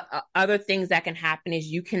 But other things that can happen is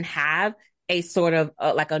you can have a sort of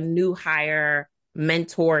like a new hire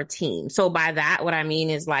mentor team. So by that, what I mean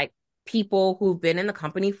is like people who've been in the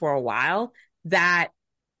company for a while that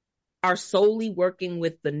are solely working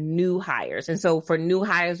with the new hires. And so for new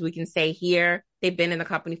hires, we can say here, they've been in the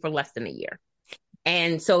company for less than a year.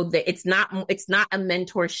 And so it's not a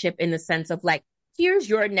mentorship in the sense of like, here's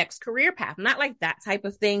your next career path, not like that type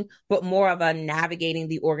of thing, but more of a navigating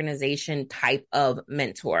the organization type of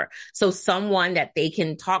mentor. So someone that they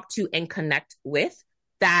can talk to and connect with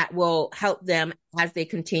that will help them as they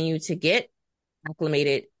continue to get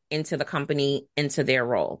acclimated into the company, into their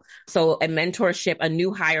role. So a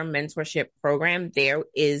new hire mentorship program, there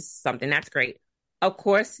is something that's great. Of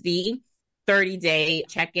course, the 30-day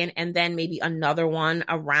check-in, and then maybe another one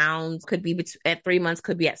around, could be at 3 months,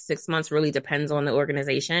 could be at 6 months, really depends on the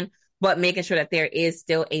organization, but making sure that there is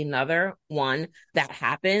still another one that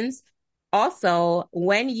happens. Also,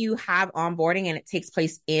 when you have onboarding and it takes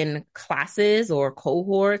place in classes or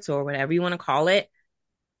cohorts or whatever you want to call it,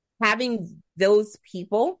 having those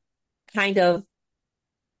people kind of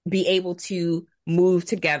be able to move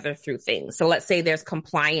together through things. So let's say there's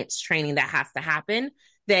compliance training that has to happen,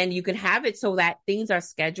 then you can have it so that things are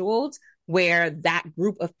scheduled where that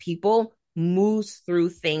group of people moves through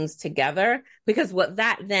things together. Because what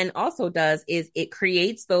that then also does is it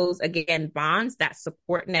creates those, again, bonds, that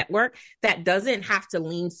support network that doesn't have to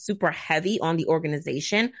lean super heavy on the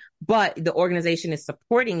organization, but the organization is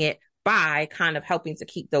supporting it by kind of helping to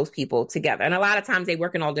keep those people together. And a lot of times they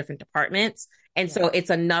work in all different departments. And so it's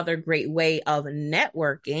another great way of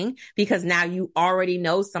networking, because now you already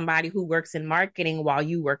know somebody who works in marketing while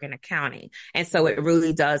you work in accounting. And so it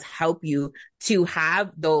really does help you to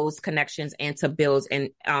have those connections and to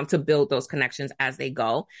build those connections as they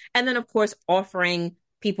go. And then, of course, offering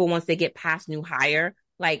people, once they get past new hire,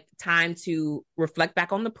 like time to reflect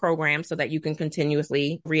back on the program so that you can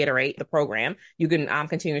continuously reiterate the program. You can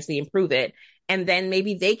continuously improve it. And then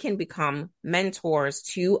maybe they can become mentors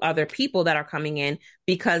to other people that are coming in,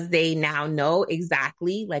 because they now know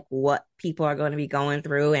exactly like what people are going to be going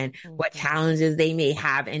through and what challenges they may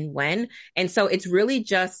have and when. And so it's really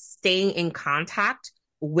just staying in contact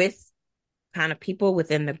with kind of people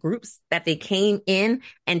within the groups that they came in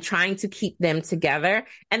and trying to keep them together.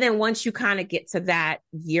 And then once you kind of get to that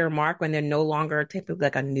year mark when they're no longer typically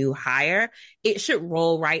like a new hire, it should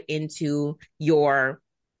roll right into your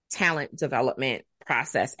talent development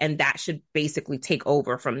process. And that should basically take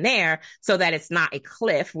over from there, so that it's not a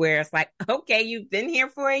cliff where it's like, okay, you've been here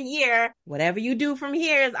for a year. Whatever you do from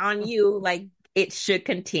here is on you. Like, it should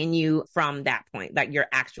continue from that point. Like, your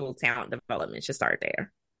actual talent development should start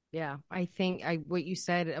there. Yeah, I think what you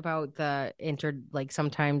said about the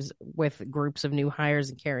sometimes with groups of new hires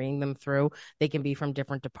and carrying them through, they can be from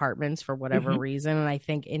different departments for whatever reason. And I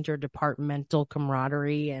think interdepartmental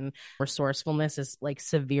camaraderie and resourcefulness is like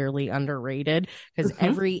severely underrated, because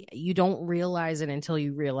you don't realize it until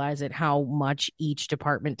you realize it, how much each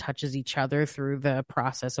department touches each other through the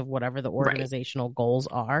process of whatever the organizational goals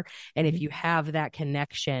are. And if you have that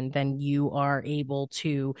connection, then you are able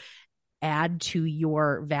to add to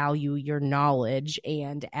your value, your knowledge.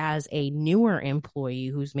 And as a newer employee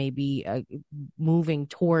who's maybe moving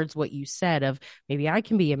towards what you said of, maybe I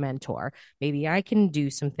can be a mentor, maybe I can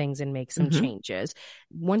do some things and make some changes.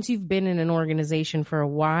 Once you've been in an organization for a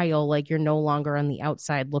while, like, you're no longer on the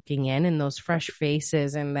outside looking in, and those fresh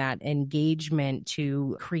faces and that engagement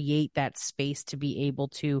to create that space to be able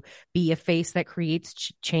to be a face that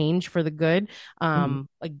creates change for the good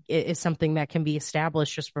is something that can be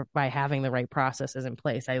established just by having the right processes in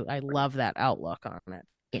place. I love that outlook on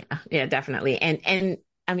it. Yeah, definitely. And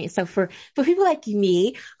I mean, so for people like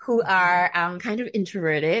me who are kind of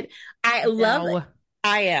introverted, I love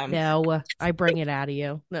am. No, I bring it out of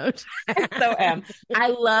you. No. So am. I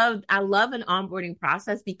love an onboarding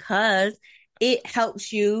process, because it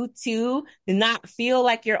helps you to not feel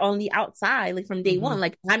like you're on the outside, like from day one.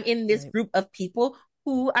 Like, I'm in this group of people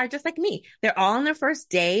who are just like me. They're all on their first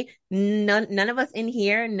day. None of us in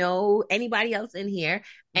here know anybody else in here.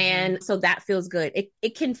 And so that feels good.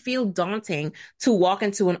 It can feel daunting to walk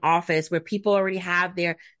into an office where people already have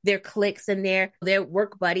their cliques and their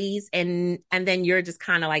work buddies. And then you're just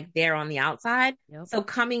kind of like there on the outside. Yep. So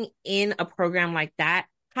coming in a program like that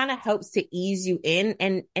kind of helps to ease you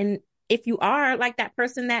in. And if you are like that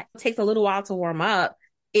person that takes a little while to warm up,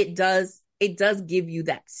 it does give you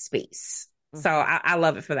that space. So I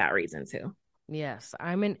love it for that reason too. Yes,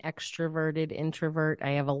 I'm an extroverted introvert.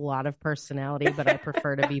 I have a lot of personality, but I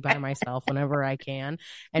prefer to be by myself whenever I can.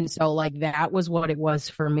 And so like that was what it was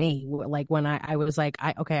for me. Like when I was like,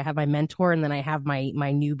 I have my mentor, and then I have my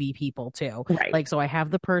newbie people too. Right. Like, so I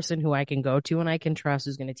have the person who I can go to and I can trust,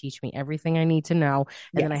 who's going to teach me everything I need to know.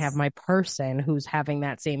 And then I have my person who's having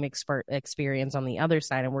that same experience on the other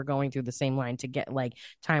side. And we're going through the same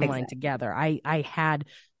timeline together. I had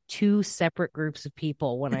two separate groups of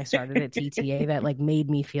people when I started at TTA that like made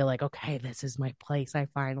me feel like, okay, this is my place. I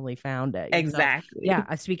finally found it. Exactly. So,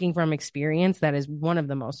 yeah. Speaking from experience, that is one of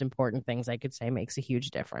the most important things I could say makes a huge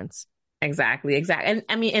difference. Exactly. And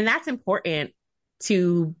I mean, and that's important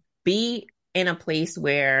to be in a place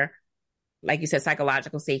where, like you said,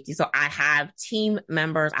 psychological safety. So I have team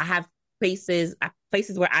members, I have places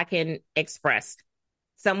where I can express.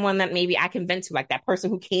 Someone that maybe I can vent to, like that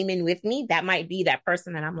person who came in with me, that might be that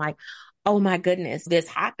person that I'm like, oh my goodness, this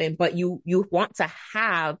happened. But you want to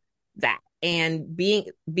have that, and being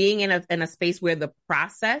in a space where the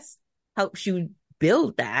process helps you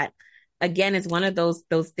build that again, is one of those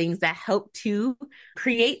things that help to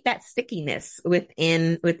create that stickiness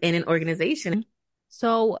within an organization.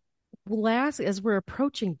 So as we're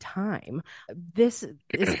approaching time, this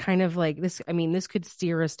is kind of like this. I mean, this could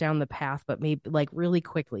steer us down the path, but maybe like really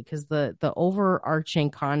quickly, because the overarching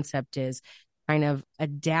concept is kind of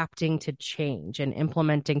adapting to change and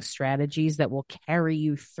implementing strategies that will carry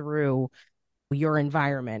you through your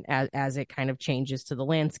environment as it kind of changes to the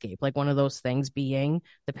landscape. Like one of those things being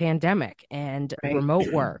the pandemic and remote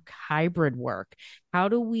work, hybrid work.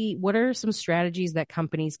 What are some strategies that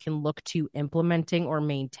companies can look to implementing or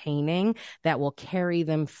maintaining that will carry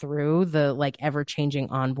them through the like ever-changing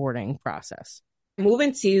onboarding process?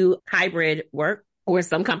 Moving to hybrid work, or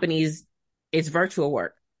some companies, it's virtual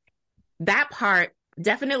work. That part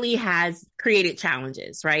definitely has created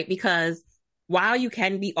challenges, right? Because while you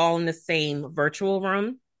can be all in the same virtual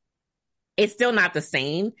room, it's still not the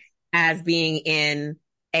same as being in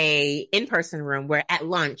a in-person room where at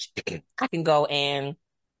lunch I can go and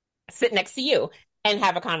sit next to you and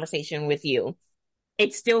have a conversation with you.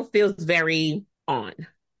 It still feels very on,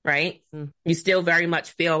 right? You still very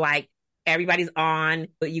much feel like everybody's on,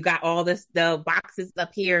 but you got all the boxes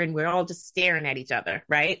up here and we're all just staring at each other,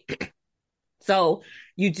 right? So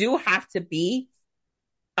you do have to be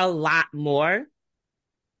a lot more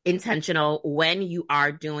intentional when you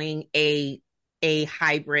are doing a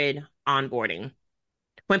hybrid onboarding.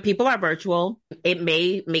 When people are virtual, it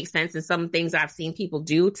may make sense, and some things I've seen people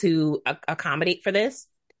do to accommodate for this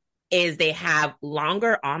is they have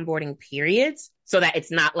longer onboarding periods so that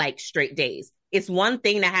it's not like straight days. It's one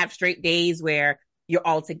thing to have straight days where you're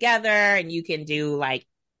all together and you can do like,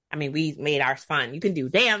 I mean, we made ours fun. You can do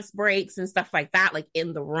dance breaks and stuff like that, like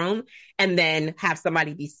in the room, and then have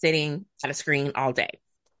somebody be sitting at a screen all day.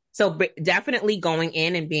 So definitely going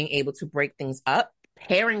in and being able to break things up,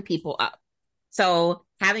 pairing people up. So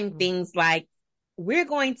having things like, we're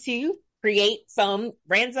going to create some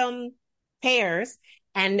random pairs,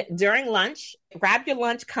 and during lunch, grab your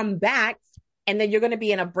lunch, come back, and then you're going to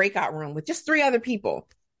be in a breakout room with just 3 other people.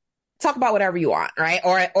 Talk about whatever you want, right?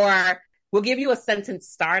 Or we'll give you a sentence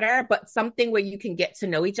starter, but something where you can get to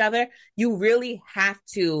know each other. You really have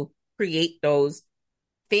to create those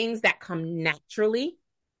things that come naturally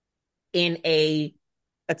in a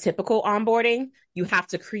typical onboarding. You have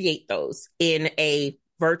to create those in a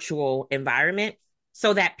virtual environment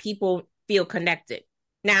so that people feel connected.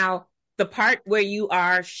 Now, the part where you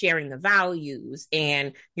are sharing the values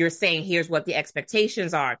and you're saying, here's what the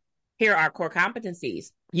expectations are, here are core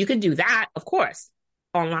competencies. You can do that, of course,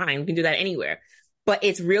 online. You can do that anywhere. But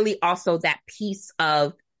it's really also that piece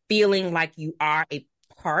of feeling like you are a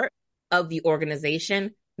part of the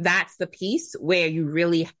organization. That's the piece where you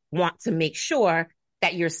really want to make sure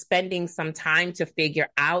that you're spending some time to figure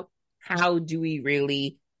out, how do we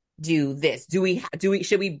really do this?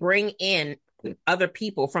 Should we bring in other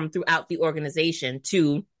people from throughout the organization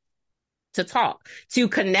to talk, to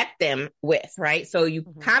connect them with, right? So you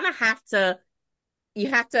kind of have to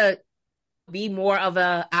be more of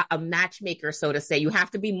a matchmaker, so to say. You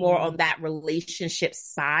have to be more on that relationship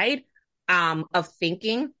side of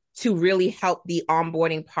thinking to really help the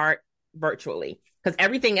onboarding part virtually, because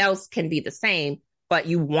everything else can be the same, but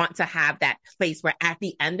you want to have that place where at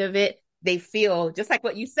the end of it, they feel just like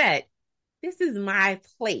what you said, this is my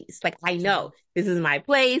place. Like, I know this is my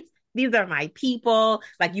place. These are my people.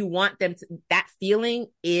 Like, you want them to, that feeling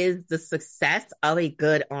is the success of a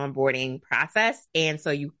good onboarding process. And so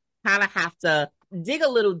you kind of have to dig a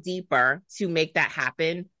little deeper to make that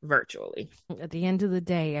happen virtually. At the end of the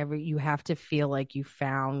day, you have to feel like you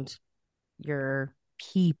found your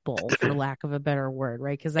people, for lack of a better word,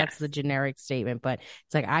 right? Because that's the generic statement, but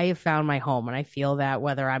it's like, I have found my home, and I feel that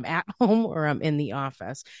whether I'm at home or I'm in the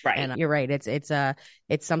office. Right. And you're right.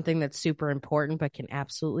 It's something that's super important, but can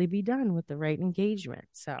absolutely be done with the right engagement.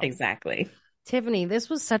 So exactly. Tiffany, this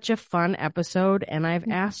was such a fun episode, and I've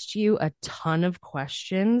asked you a ton of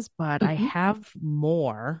questions, but I have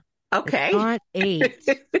more. Okay. It's not 8.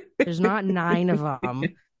 There's not 9 of them,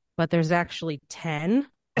 but there's actually 10.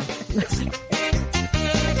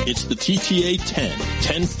 It's the TTA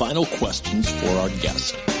 10 final questions for our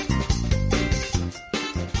guest.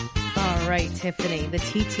 All right, Tiffany, the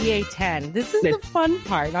TTA 10. This is the fun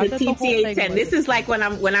part. Not the TTA 10. This is like when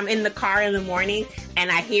I'm in the car in the morning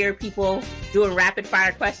and I hear people doing rapid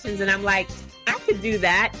fire questions, and I'm like, I could do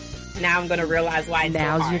that. Now I'm going to realize why it's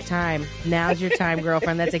Now's so hard. your time. Now's your time,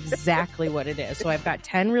 girlfriend. That's exactly what it is. So I've got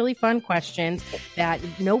 10 really fun questions that,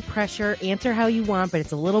 no pressure, answer how you want, but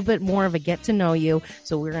it's a little bit more of a get to know you.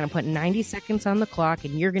 So we're going to put 90 seconds on the clock,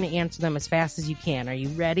 and you're going to answer them as fast as you can. Are you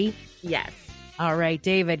ready? Yes. All right,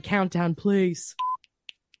 David, countdown, please.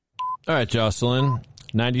 All right, Jocelyn.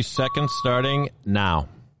 90 seconds starting now.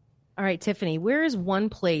 All right, Tiffany, where is one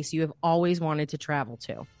place you have always wanted to travel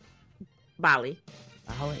to? Bali.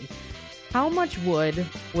 Bali. How much wood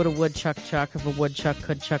would a woodchuck chuck if a woodchuck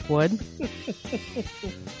could chuck wood?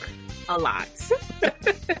 A lot.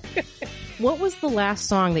 What was the last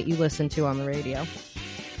song that you listened to on the radio?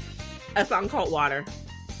 A song called Water.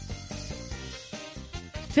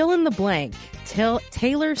 Fill in the blank.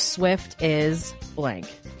 Taylor Swift is blank.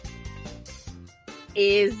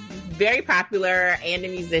 Is very popular and a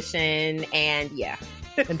musician, and yeah.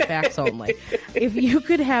 In facts only. If you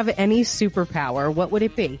could have any superpower, what would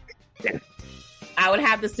it be? I would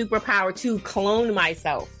have the superpower to clone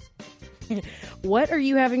myself. What are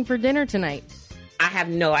you having for dinner tonight? I have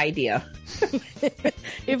no idea.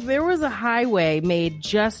 If there was a highway made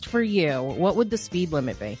just for you, what would the speed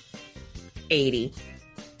limit be? 80.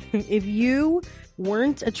 If you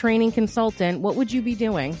weren't a training consultant, what would you be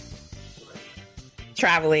doing?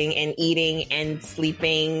 Traveling and eating and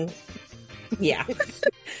sleeping. Yeah.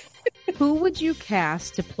 Who would you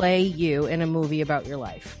cast to play you in a movie about your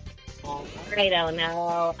life? I don't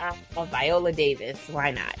know. Viola Davis.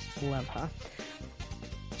 Why not? Love her.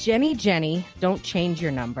 Jenny, don't change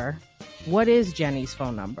your number. What is Jenny's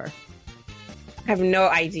phone number? I have no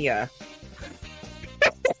idea.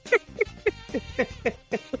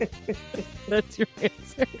 That's your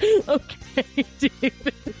answer. Okay,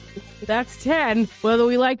 David. That's 10, whether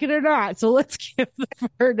we like it or not. So let's give the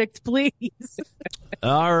verdict, please.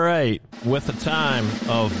 All right. With a time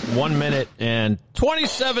of 1 minute and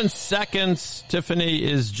 27 seconds, Tiffany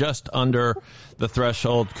is just under the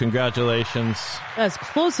threshold. Congratulations. As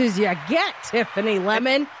close as you get, Tiffany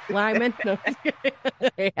Lymon. No, I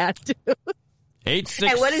had to.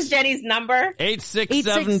 86. And what is Jenny's number?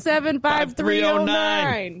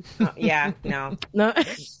 867-5309. Yeah, no.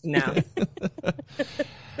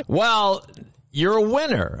 Well, you're a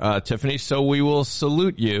winner, Tiffany, so we will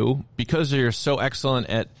salute you because you're so excellent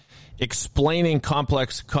at explaining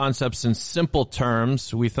complex concepts in simple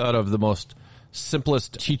terms. We thought of the most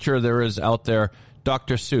simplest teacher there is out there,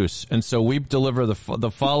 Dr. Seuss. And so we deliver the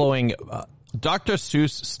following Dr.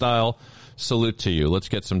 Seuss style salute to you. Let's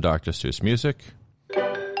get some Dr. Seuss music.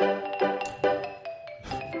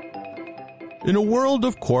 In a world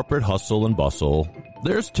of corporate hustle and bustle,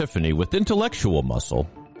 there's Tiffany with intellectual muscle.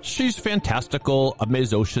 She's fantastical,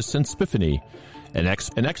 amazocious, and spiffany. An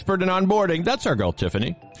expert in onboarding, that's our girl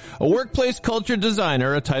Tiffany. A workplace culture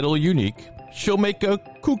designer, a title unique. She'll make a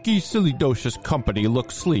kooky, silly-docious company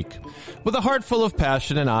look sleek. With a heart full of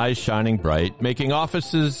passion and eyes shining bright, making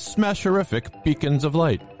offices smash-horrific beacons of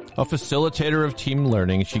light. A facilitator of team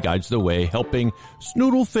learning, she guides the way, helping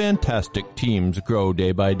snoodle-fantastic teams grow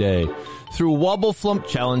day by day. Through wobble-flump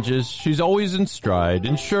challenges, she's always in stride,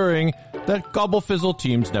 ensuring that gobble-fizzle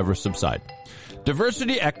teams never subside.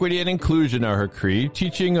 Diversity, equity, and inclusion are her creed,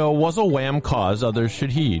 teaching a wuzzle-wham cause others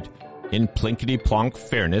should heed. In plinkety-plonk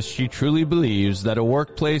fairness, she truly believes that a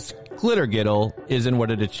workplace glitter-giddle isn't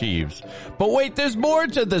what it achieves. But wait, there's more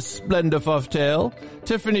to this splendifuff tale.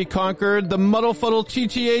 Tiffany conquered the muddle-fuddle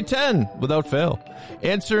TTA 10 without fail.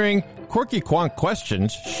 Answering quirky-quonk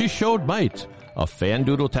questions, she showed might. A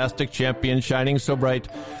fan-doodle-tastic champion shining so bright.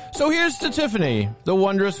 So here's to Tiffany, the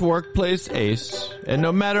wondrous workplace ace. And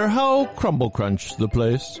no matter how crumble-crunch the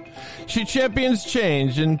place, she champions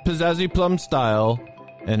change in pizzazzy plum style.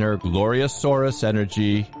 And her glorious Saurus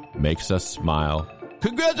energy makes us smile.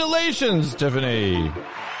 Congratulations, Tiffany!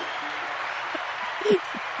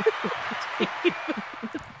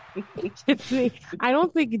 Tiffany, I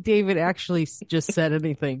don't think David actually just said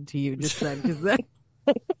anything to you just then, because that.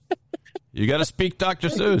 You got to speak Dr.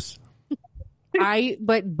 Seuss.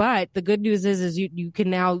 But the good news is you can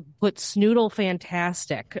now put Snoodle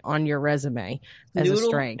Fantastic on your resume as a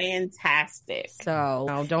strength. Fantastic. So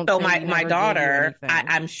no, don't. So my daughter,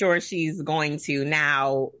 I'm sure she's going to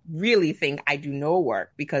now really think I do no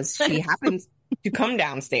work because she happens to come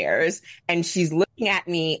downstairs and she's looking at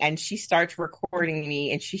me and she starts recording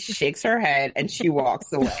me and she shakes her head and she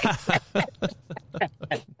walks away.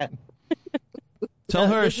 Tell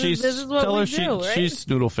her she's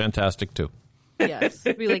Snoodle Fantastic too. Yes.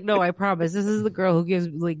 Be like, no, I promise. This is the girl who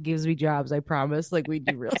gives me jobs. I promise. Like, we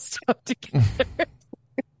do real stuff together.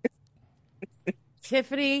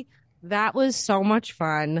 Tiffany, that was so much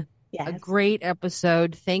fun. Yes. A great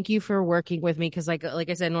episode. Thank you for working with me because, like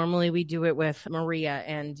I said, normally we do it with Maria,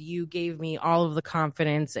 and you gave me all of the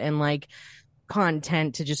confidence and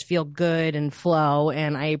content to just feel good and flow,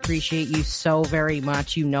 and I appreciate you so very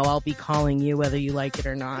much. You know I'll be calling you whether you like it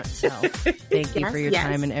or not. So thank you for your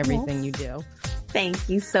time and everything you do. Thank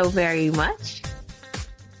you so very much.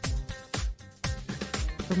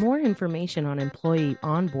 For more information on employee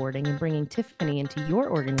onboarding and bringing Tiffany into your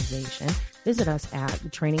organization, visit us at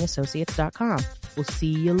trainingassociates.com. We'll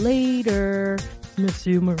see you later. Miss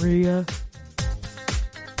you, Maria.